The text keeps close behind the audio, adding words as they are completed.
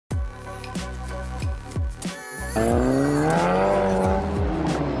What's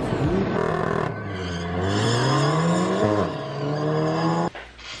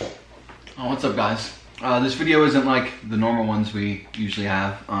up, guys? This video isn't like the normal ones we usually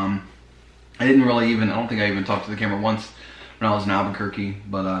have. I don't think I even talked to the camera once when I was in Albuquerque,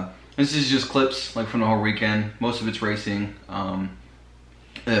 but this is just clips like from the whole weekend. Most of it's racing.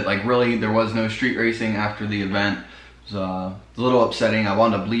 Like really, there was no street racing after the event. It was a little upsetting. I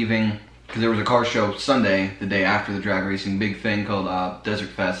wound up leaving because there was a car show Sunday, the day after the drag racing big thing called Desert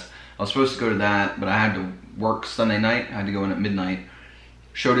Fest. I was supposed to go to that, but I had to work Sunday night. I had to go in at midnight.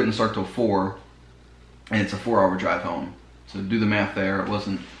 Show didn't start till 4, and it's a 4-hour drive home. So do the math there. It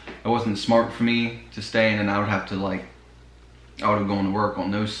wasn't smart for me to stay, and then I would have gone to work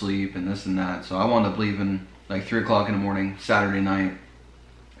on no sleep and this and that. So I wound up leaving like 3 o'clock in the morning Saturday night,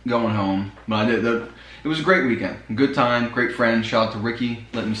 going home. But it was a great weekend, good time, great friends. Shout out to Ricky,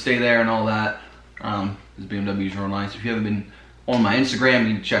 letting me stay there and all that. His BMW's real nice. If you haven't been on my Instagram,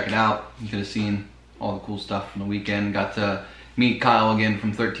 you can check it out. You could have seen all the cool stuff from the weekend. Got to meet Kyle again from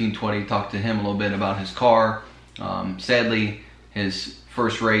 1320, talked to him a little bit about his car. Sadly, his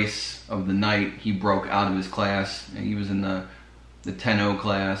first race of the night, he broke out of his class. He was in the 10.0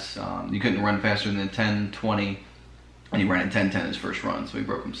 class. You couldn't run faster than the 10.20, and he ran at 10.10 his first run, so he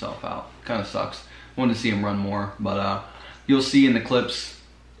broke himself out. Kind of sucks. Wanted to see him run more, but you'll see in the clips,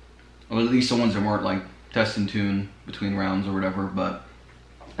 or at least the ones that weren't like test and tune between rounds or whatever, but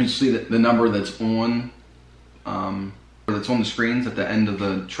you see that the number that's on the screens at the end of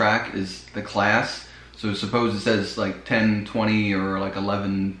the track is the class. So suppose it says like 1020 or like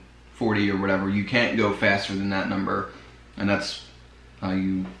 1140 or whatever, you can't go faster than that number, and that's how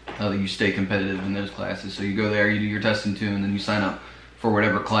you stay competitive in those classes. So you go there, you do your test and tune, then you sign up for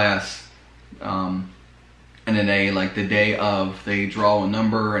whatever class, and then they, like the day of, they draw a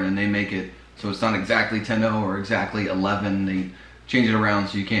number and then they make it so it's not exactly 10.0 or exactly 11. They change it around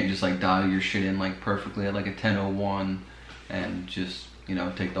so you can't just like dial your shit in like perfectly at like a 10.01 and just, you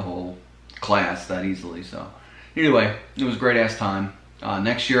know, take the whole class that easily. So anyway, it was a great ass time.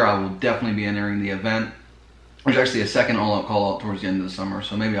 Next year I will definitely be entering the event. There's actually a second all-out call-out towards the end of the summer,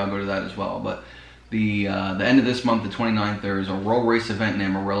 so maybe I'll go to that as well. But the end of this month, the 29th, there is a roll race event in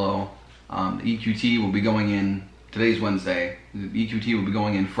Amarillo. The EQT will be going in, today's Wednesday, the EQT will be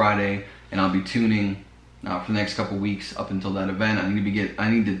going in Friday, and I'll be tuning for the next couple weeks up until that event. I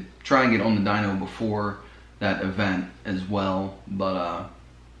need to try and get on the dyno before that event as well, but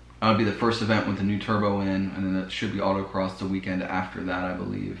that'll be the first event with the new turbo in, and then it should be autocross the weekend after that, I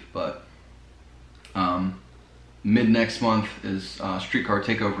believe. But mid next month is Streetcar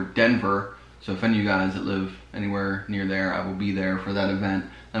Takeover Denver, so if any of you guys that live anywhere near there, I will be there for that event.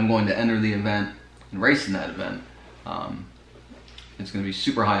 I'm going to enter the event and race in that event. It's going to be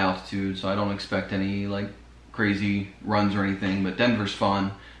super high altitude, so I don't expect any like crazy runs or anything, but Denver's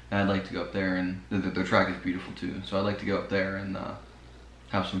fun, and I'd like to go up there, and the track is beautiful too, so I'd like to go up there and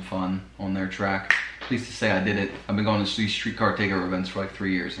have some fun on their track. At least to say I did it. I've been going to these Streetcar Takeover events for like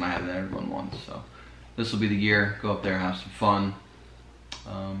 3 years, and I haven't entered one once, so this will be the year. Go up there, have some fun.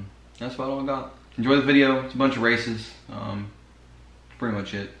 That's about all I got. Enjoy the video. It's a bunch of races. Pretty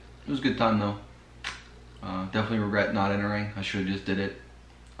much it. It was a good time though. Definitely regret not entering. I should have just did it.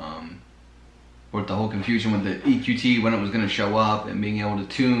 With the whole confusion with the EQT, when it was going to show up, and being able to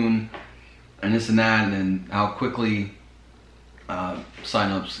tune, and this and that, and then how quickly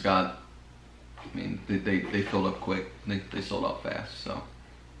sign-ups got. I mean, they filled up quick. They sold out fast. So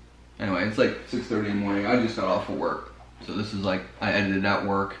anyway, it's like 6:30 in the morning. I just got off of work, so this is like I edited at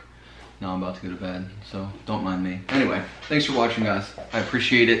work. Now I'm about to go to bed, so don't mind me. Anyway, thanks for watching, guys. I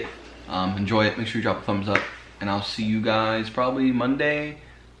appreciate it. Enjoy it. Make sure you drop a thumbs up, and I'll see you guys probably Monday.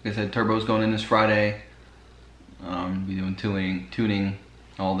 Like I said, turbo's going in this Friday. Be doing tuning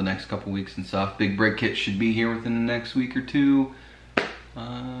all the next couple weeks and stuff. Big brake kit should be here within the next week or two.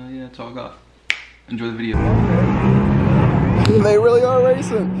 Yeah, that's all I got. Enjoy the video. They really are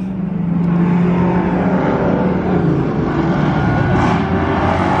racing.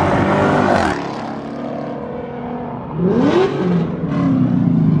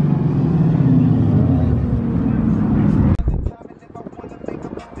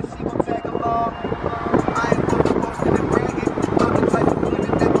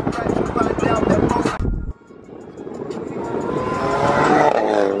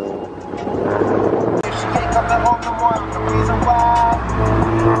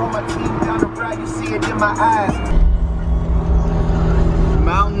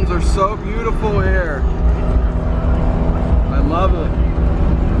 Mountains are so beautiful here. I love it.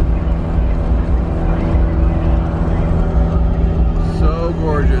 So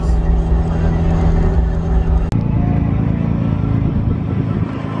gorgeous.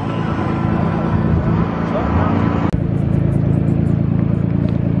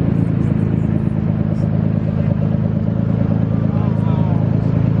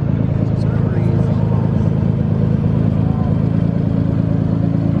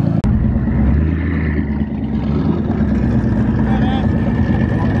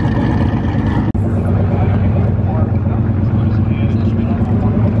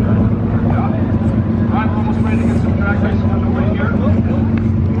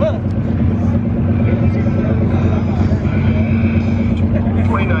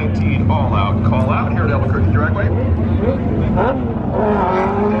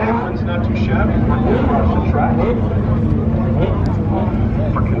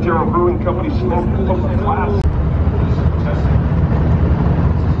 Arcantero Brewing Company Smoke Class.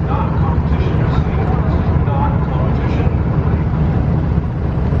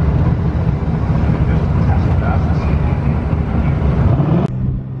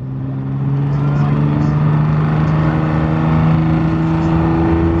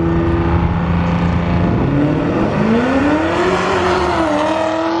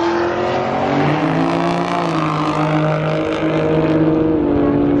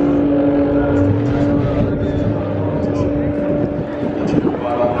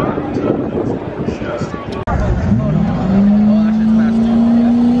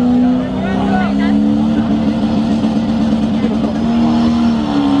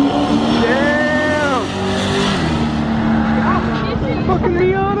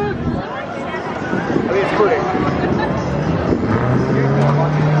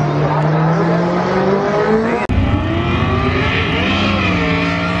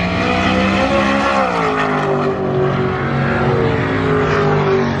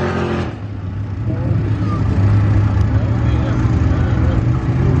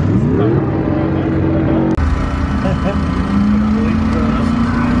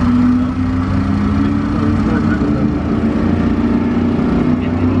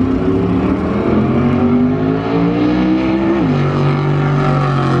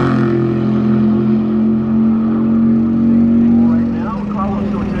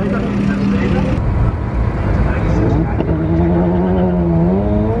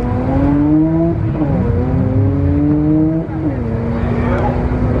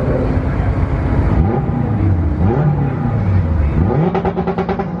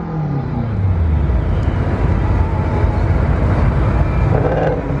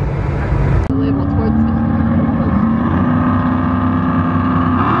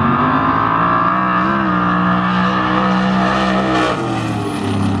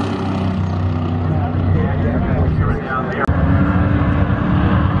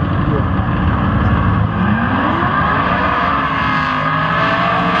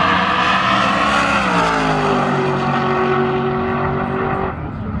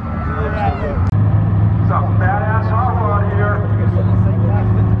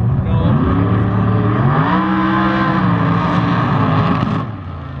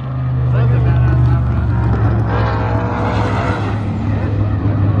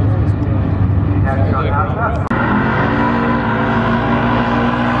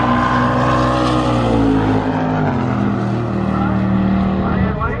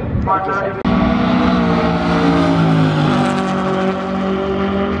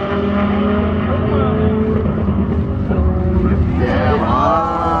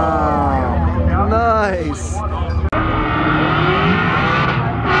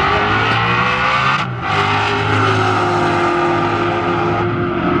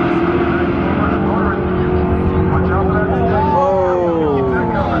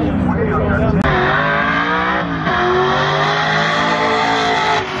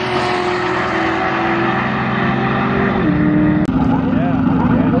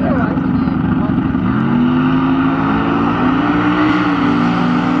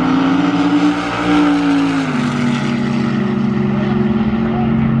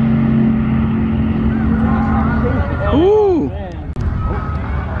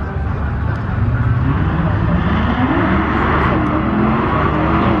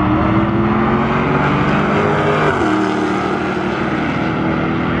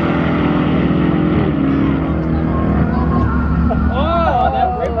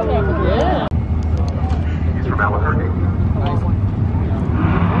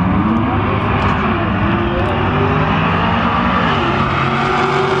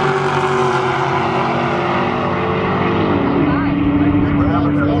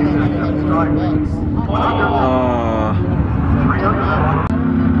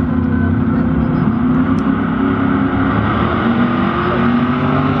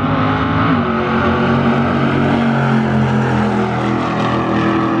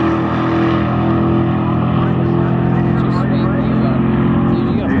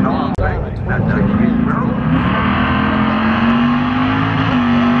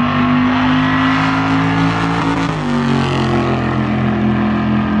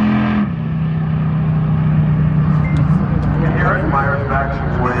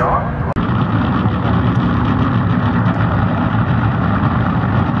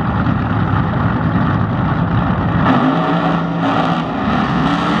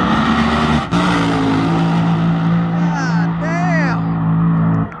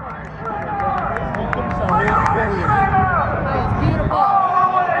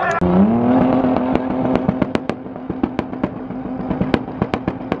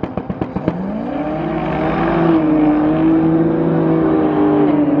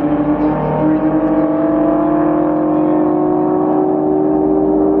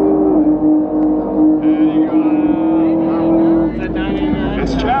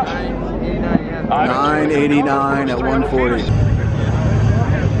 989 at 140.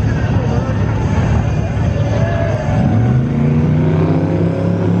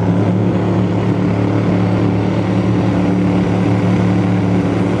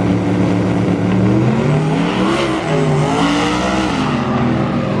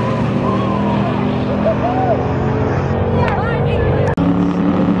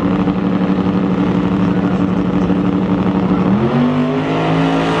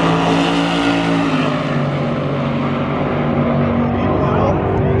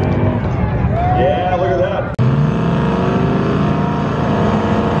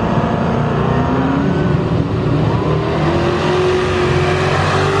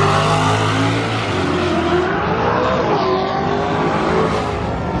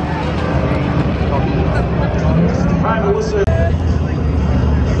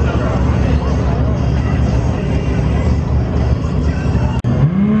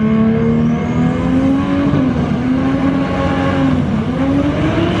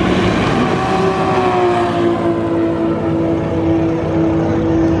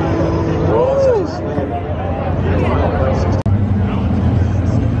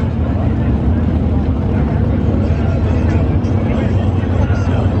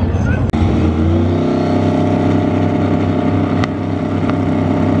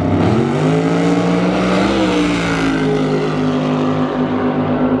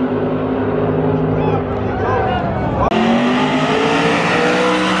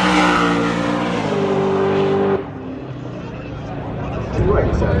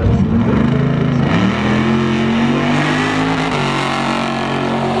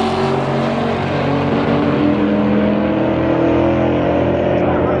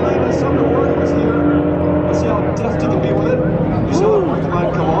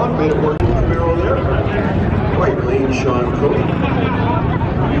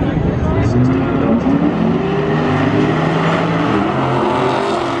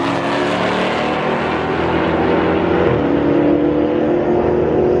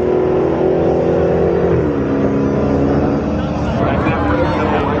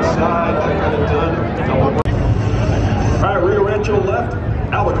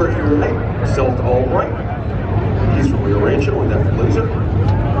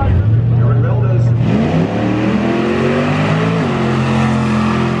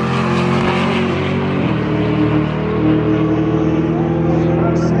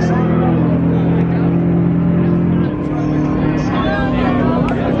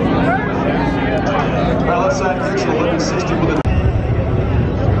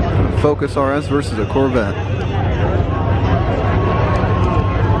 Focus RS versus a Corvette.